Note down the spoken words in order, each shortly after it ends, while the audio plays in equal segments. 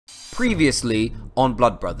Previously on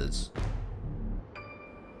Blood Brothers.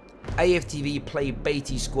 AFTV played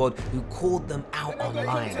Beatty squad who called them out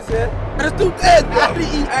online. The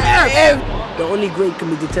only grade can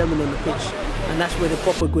be determined on the pitch, and that's where the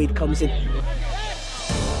proper grade comes in. It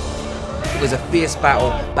was a fierce battle,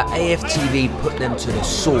 but AFTV put them to the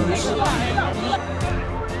swords.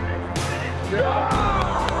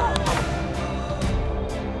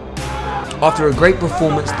 After a great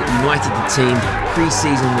performance that united the team,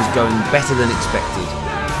 pre-season was going better than expected.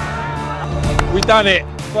 We done it.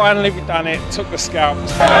 Finally we done it. Took the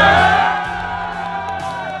scalps.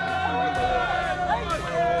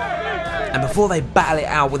 And before they battle it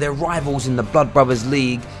out with their rivals in the Blood Brothers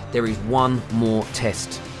League, there is one more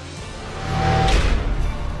test.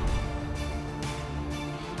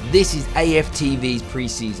 This is AFTV's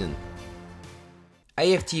pre-season.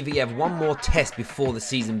 AFTV have one more test before the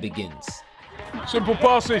season begins. Simple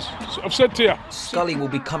passes, I've said to you. Scully will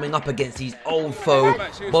be coming up against his old foe,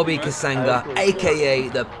 Bobby Kasanga, aka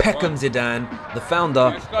the Peckham Zidane, the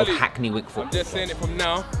founder of Hackney Wick Football. I'm just saying it from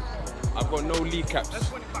now, I've got no league caps.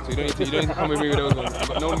 So you don't need to come with me with those ones. I've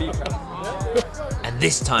got no league caps. And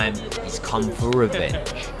this time, he's come for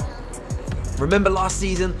revenge. Remember last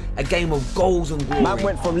season, a game of goals and glory. Man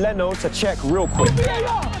went from Leno to check real quick.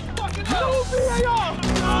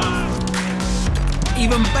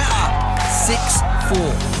 Even better, 6-4.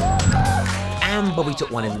 And Bobby took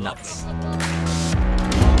one in the nuts.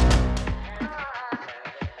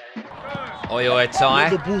 Oi, oi, Ty.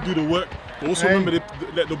 Let the ball do the work. But also remember to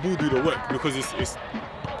let the ball do the work because it's.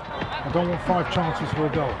 I don't want 5 chances for a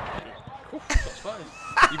goal.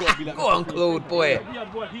 You gotta be like, Go on, Claude, boy.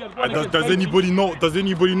 Does anybody know? Does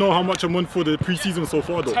anybody know how much I'm on for the pre-season so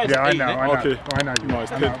far, though? Yeah, I know. Okay. I know. No, it's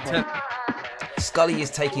 10. Scully is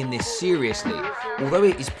taking this seriously. Although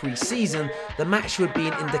it is pre-season, the match would be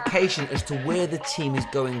an indication as to where the team is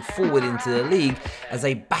going forward into the league as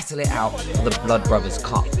they battle it out for the Blood Brothers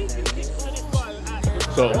Cup.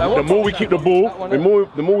 So the more we keep the ball, the more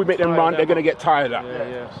we make them run, they're going to get tired of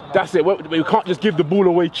that. That's it. We can't just give the ball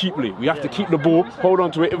away cheaply. We have to keep the ball, hold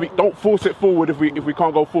on to it. If we don't force it forward, if we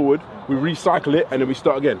can't go forward, we recycle it and then we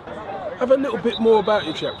start again. Have a little bit more about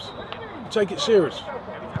you, chaps. Take it serious.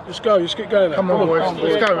 Let's go. Let's get going. Come on, boys.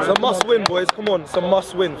 Let's go. It's a must win, boys. Come on, it's a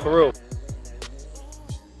must win for real.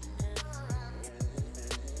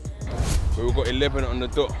 we've got 11 on the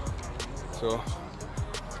dot. So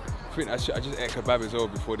I think I just ate kebab as well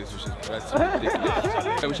before this, which is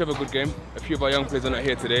ridiculous. We should have a good game. A few of our young players are not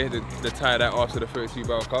here today. They're tired out after the 32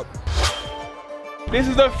 Barrel Cup. This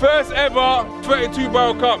is the first ever 32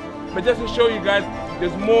 Barrel Cup. But just to show you guys,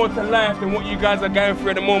 there's more to life than what you guys are going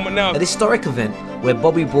through at the moment now. An historic event where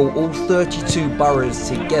Bobby brought all 32 boroughs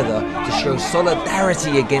together to show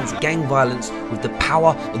solidarity against gang violence with the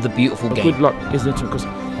power of the beautiful game. Good luck, isn't it? Because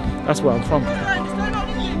that's where I'm from.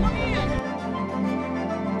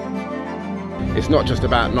 It's not just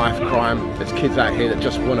about knife crime. There's kids out here that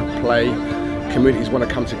just want to play. Communities want to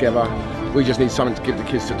come together. We just need something to give the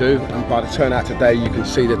kids to do. And by the turnout today, you can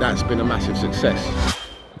see that that's been a massive success.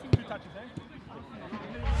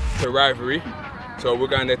 It's a rivalry, so we're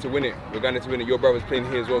going there to win it. We're going there to win it. Your brother's playing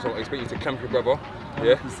here as well, so I expect you to camp your brother.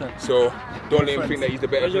 Yeah. So don't let him think that he's the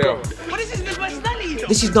better player.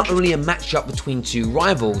 This is not only a matchup between two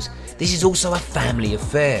rivals, this is also a family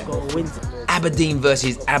affair. Aberdeen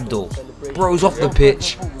versus Abdul. Bros off the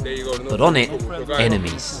pitch, but on it,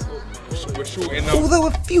 enemies. Although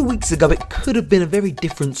a few weeks ago it could have been a very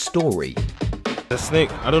different story. The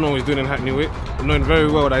snake, I don't know what he's doing in Hackney Wick. Knowing very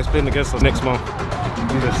well that he's playing against us next month.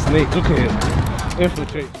 He's a snake, look at him.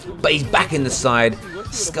 Infiltrate. But he's back in the side.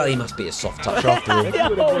 Scully must be a soft touch after all.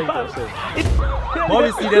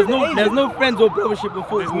 Obviously, there's no friends or brothership in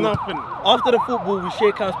football. There's nothing. After the football, we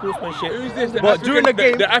shake hands, sportsmanship. Who's this? But during the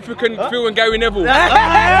game, the African Phil and Gary Neville.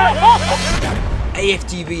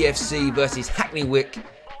 AFTV FC versus Hackney Wick.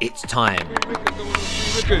 It's time.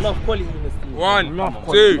 enough quality in this team. 1,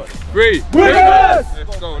 2, 3. Wiggers!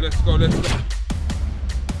 Let's go, let's go, let's go.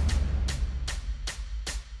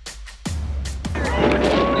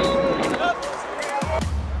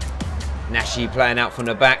 Nashi playing out from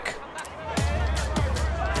the back.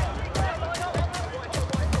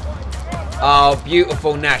 Oh,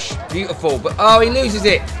 beautiful Nash, beautiful. But oh, he loses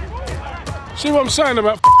it. See what I'm saying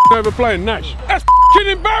about overplaying Nash? That's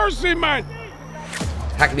embarrassing, man.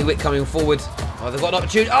 Hackney Wick coming forward. Oh, they've got an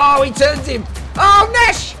opportunity. Oh, he turns him. Oh,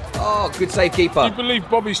 Nash. Oh, good save, keeper. You believe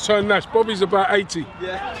Bobby's turned Nash? Bobby's about 80.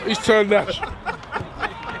 Yeah. He's turned Nash.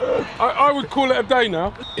 I would call it a day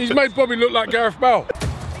now. He's made Bobby look like Gareth Bale.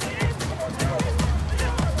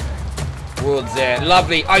 Woods there,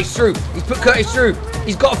 lovely. Ice through. He's put Curtis through.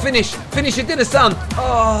 He's got to finish. Finish your dinner, son.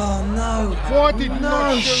 Oh, no. Why did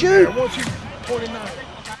no, shoot. What's he pointing at?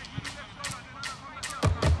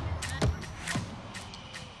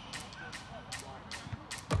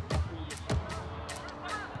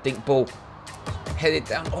 Dink ball. Headed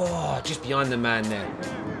down. Oh, just behind the man there.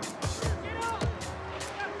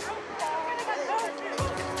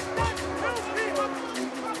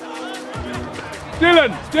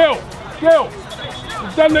 Dylan, still.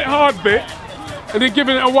 He's done that hard bit and then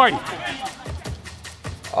giving it away.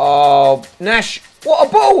 Oh, Nash. What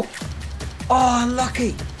a ball. Oh,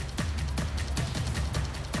 unlucky.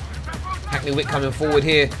 Hackney Wick coming forward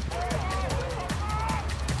here.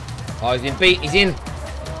 Oh, he's been beat. He's in.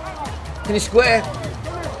 Can he square?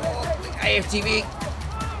 Oh, AFTV.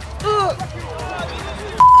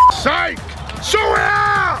 Sake! Sort it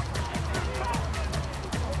out!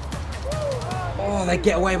 Oh, they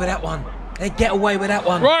get away with that one. They get away with that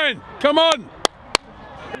one. Ryan, come on!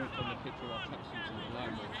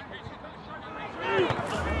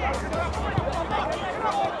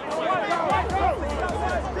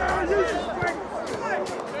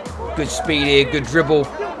 Good speed here, good dribble.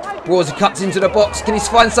 Bruvvas cuts into the box. Can he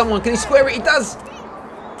find someone? Can he square it? He does.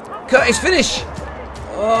 Curtis, finish.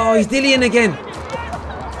 Oh, he's dillying again.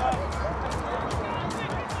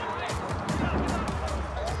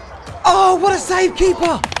 Oh, what a save,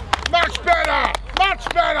 keeper. Much better! Much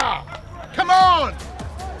better! Come on!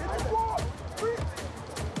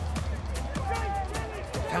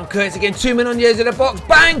 Found Curtis again. 2 men on the edge of the box.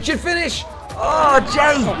 Bang, should finish. Oh,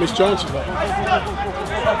 Jay. Miss chances, mate.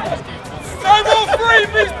 No more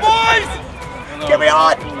freebies, boys! Get me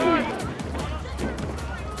on!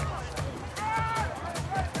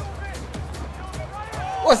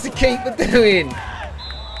 What's the keeper doing?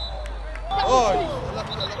 Oh.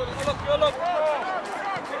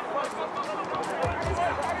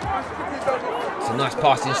 It's a nice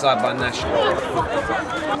pass inside by Nash.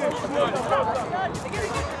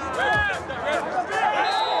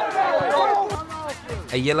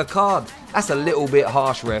 A yellow card. That's a little bit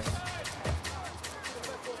harsh, ref.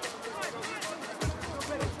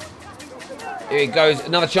 Here he goes.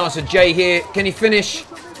 Another chance for Jay here. Can he finish?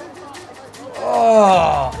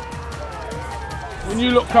 Oh. When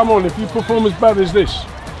you look, come on, if you perform as bad as this,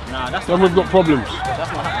 then we've got problems.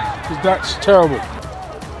 Because that's terrible.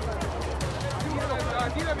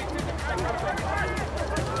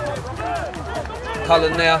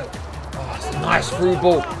 Cullen there. Oh, it's a nice through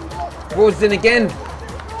ball. Bruvvas in again.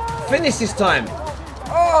 Finish this time.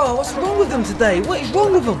 Oh, what's wrong with them today? What is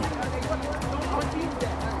wrong with them?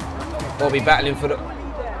 Bobby battling for the...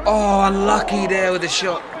 Oh, unlucky there with the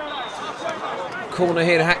shot. Corner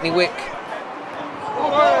here to Hackney Wick.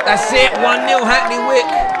 That's it, 1-0 Hackney Wick.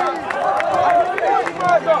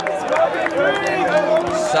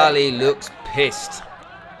 Sully looks pissed.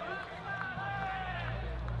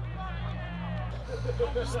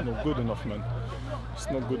 It's not good enough, man. It's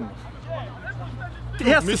not good enough. He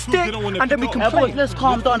has to stick, and then we can play. Boys, let's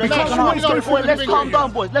calm down. Let's calm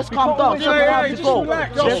down, boys. Let's calm down. Let's go.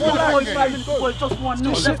 Let's go. Boys, just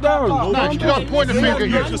 1-0. Sit down. No, you can't point the finger.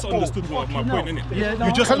 You just understood my point, innit?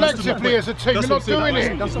 You just collectively as a team, you're not doing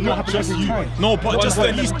it. Not just you. No, but just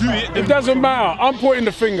at least do it. It doesn't matter. I'm pointing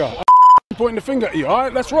the finger. I'm pointing the finger at you,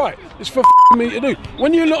 alright? That's right. It's for me to do.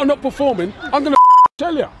 When you lot are not performing, I'm going to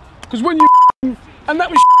tell you. Because when you and that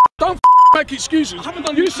was don't make excuses.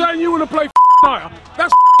 You saying you want to play higher,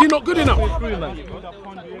 that's not good enough.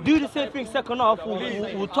 Do the same thing second half.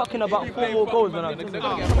 We're talking about 4 more goals.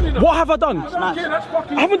 What have I done? I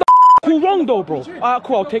haven't done cool wrong though, bro. Alright,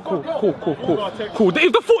 cool. Okay, cool.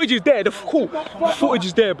 If the footage is there, the footage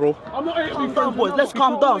is there, bro. Calm down, boys. Let's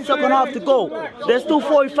calm down. Second half to go. There's still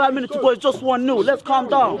 45 minutes to go. It's just 1-0. Let's calm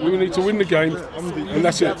down. We need to win the game, and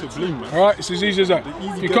that's it. All right, it's as easy as that.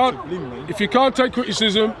 If you can't take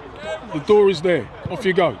criticism, the door is there. Off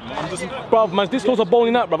you go. Bruv, man, this was a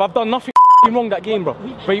bowling out, bruv. I've done nothing wrong that game, bro.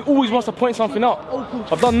 But he always wants to point something out.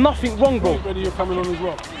 I've done nothing wrong, bro. Ready, you're coming on as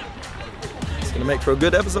well. It's gonna make for a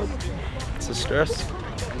good episode. It's a stress.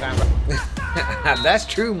 That's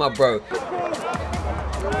true, my bro.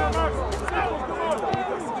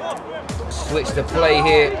 Switch the play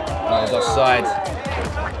here. Oh, it's offside.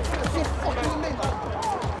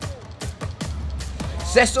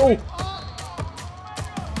 Cecil.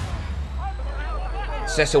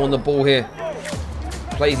 Cecil on the ball here.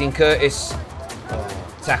 Plays in Curtis.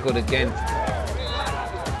 Tackled again.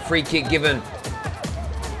 Free kick given.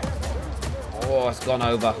 Oh, it's gone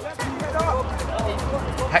over.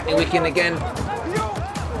 Hackney Wick in again.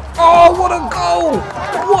 Oh, what a goal!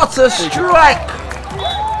 What a strike!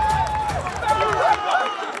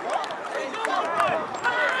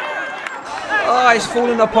 Oh, it's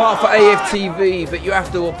falling apart for AFTV, but you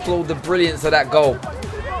have to applaud the brilliance of that goal.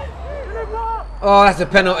 Oh, that's a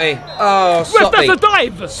penalty. Oh, Soppy. That's a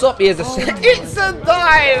dive. Soppy is a... It's a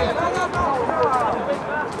dive!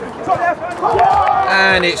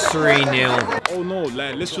 And it's 3-0. Oh no,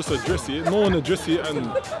 like, let's just address it. No one address it and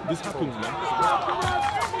this happens, man.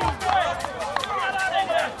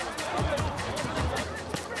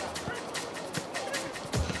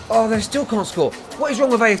 Oh, they still can't score. What is wrong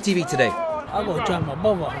with AFTV today? I gotta drive my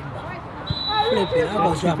brother home. Flipping, I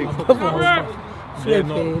gotta drive my brother home.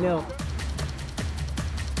 Flipping, you know.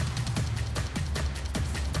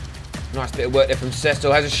 Nice bit of work there from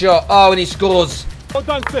Sesto. Has a shot. Oh, and he scores. Well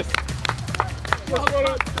done, Sis.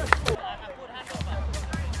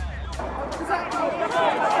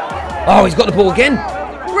 Oh, he's got the ball again.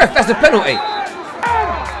 Ref, that's a penalty.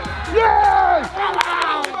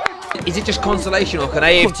 Is it just consolation, or can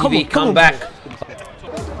AFTV come back?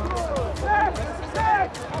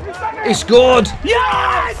 He scored.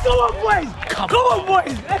 Yeah! Come on, boys! Come on,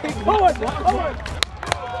 boys! Hey, come on, come on!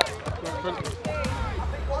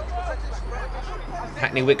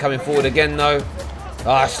 Hackney Wick coming forward again, though.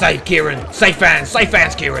 Ah, safe, Kieran. Safe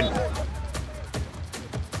hands, Kieran.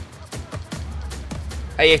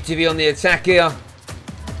 AFTV on the attack here.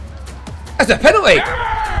 That's a penalty.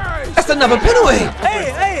 That's another penalty.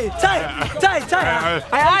 Hey, tight.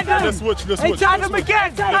 I Let's watch. Hey, tie them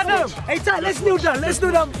again. Hey, tight. Let's kneel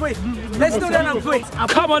down. Quick.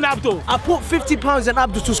 Come on, Abdul. I put £50 on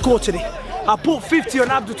Abdul to score today. I put 50 on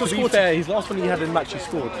Abdul to score today. His last one he had in the match, he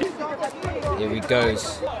scored. Here he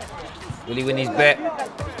goes. Will he win his bet?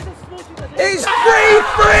 It's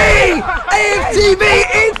 3-3! AFTV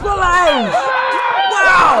equalise!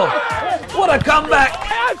 Wow! What a comeback!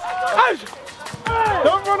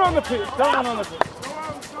 Don't run on the pitch.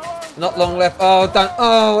 Not long left. Oh, don't.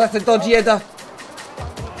 Oh, that's a dodgy header.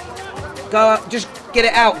 Go up. Just get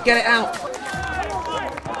it out.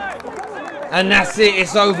 And that's it.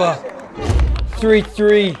 It's over.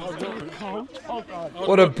 3-3.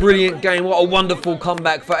 What a brilliant game. What a wonderful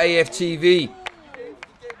comeback for AFTV.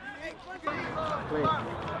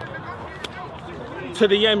 To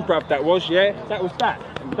the end, bruv, that was, yeah? That was that.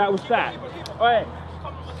 Oi.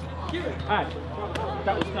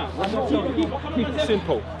 That was that. Keep it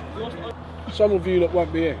simple. Some of you that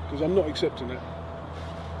won't be here, because I'm not accepting that.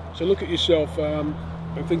 So look at yourself and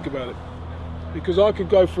think about it. Because I could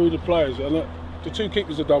go through the players, and the two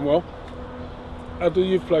keepers have done well. Abdul,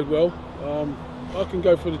 you've played well. I can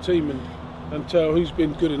go through the team and tell who's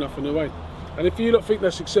been good enough in the way. And if you don't think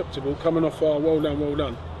that's acceptable, coming off well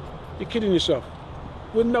done, you're kidding yourself.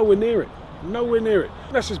 We're nowhere near it.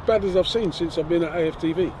 That's as bad as I've seen since I've been at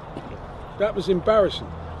AFTV. That was embarrassing.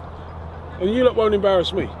 And you lot won't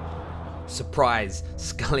embarrass me. Surprise,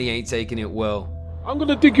 Scully ain't taking it well. I'm going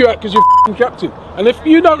to dig you out because you're f***ing captain. And if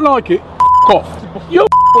you don't like it, f*** off. You're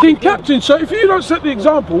f***ing captain, so if you don't set the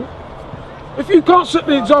example, if you can't set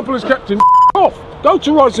the example as captain, f*** off. Go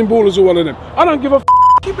to Rising Ballers or one of them. I don't give a f***.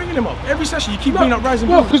 Keep bringing him up. Every session you keep bringing up Rising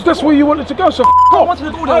Ballers. Well, because that's where you wanted to go, so f*** off. I wanted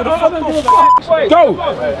to go there. I don't give a f***. Go.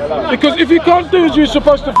 Because if you can't do as you're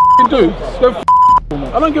supposed to f***ing do, then f***.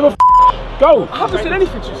 I don't give a f***. Go. I haven't said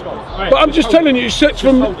anything to you, Scott. But I'm just telling you, it sets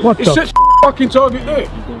fucking target there.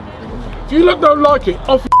 If you look don't like it,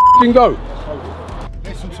 I'll f***ing go.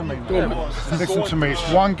 Listen to me.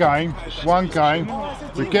 It's one game.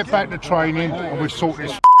 We get back to training and we sort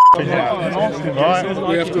this thing out. Right?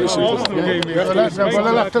 We have to listen. Well,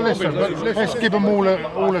 they'll have to listen. But let's give them all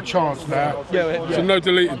a chance now. So no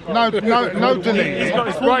deleting. No deleting.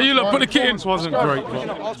 Right, you look. Put the kit in. Wasn't great.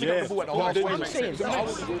 It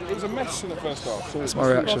was a mess in the first half. That's my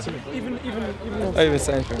reaction. I even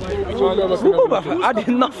say anything. I did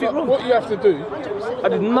nothing wrong. What you have to do, I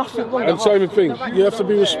did nothing wrong. and same thing, you have to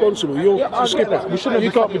be responsible. You're the skipper.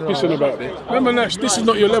 You can't be pissing about it. Remember, Nash, this is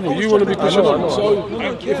not your level. You want to be pushing on. So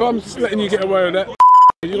if I'm letting you get away with that,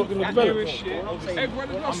 you're not going to develop.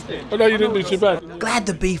 I know you didn't do too bad. Glad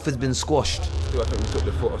the beef has been squashed. I think we took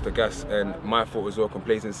the foot off the gas, and my fault as well,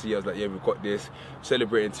 complacency. I was like, yeah, we've got this,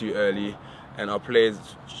 celebrating too early, and our players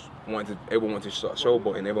everyone wanted to start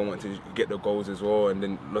showboating, everyone wanted to get the goals as well, and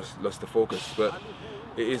then lost the focus. But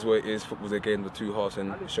it is what it is. Football's a game with two halves,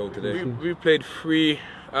 and show today. We played 3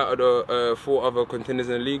 out of the 4 other contenders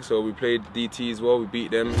in the league, so we played DT as well, we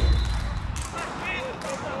beat them.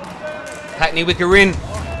 Hackney Wick are in.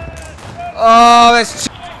 Oh, that's...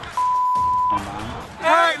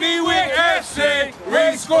 Hackney Wick FC,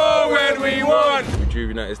 we score when we want. Juve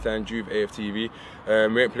United stand, Juve AFTV.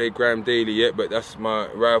 We ain't played Graham Daly yet, but that's my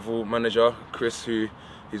rival manager, Chris, who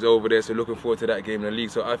is over there, so looking forward to that game in the league.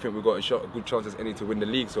 So I think we've got a good chance as any to win the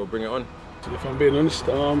league, so bring it on. If I'm being honest,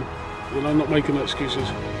 You know, I'm not making no excuses.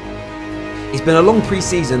 It's been a long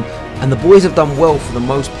pre-season and the boys have done well for the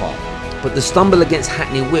most part, but the stumble against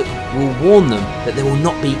Hackney Wick will warn them that there will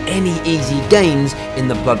not be any easy gains in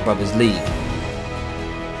the Blood Brothers League.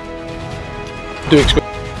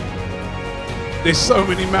 There's so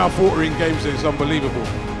many mouth-watering games there, it's unbelievable.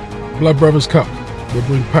 Blood Brothers Cup will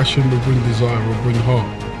bring passion, will bring desire, will bring heart.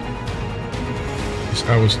 It's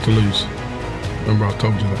ours to lose. Remember, I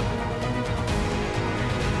told you that.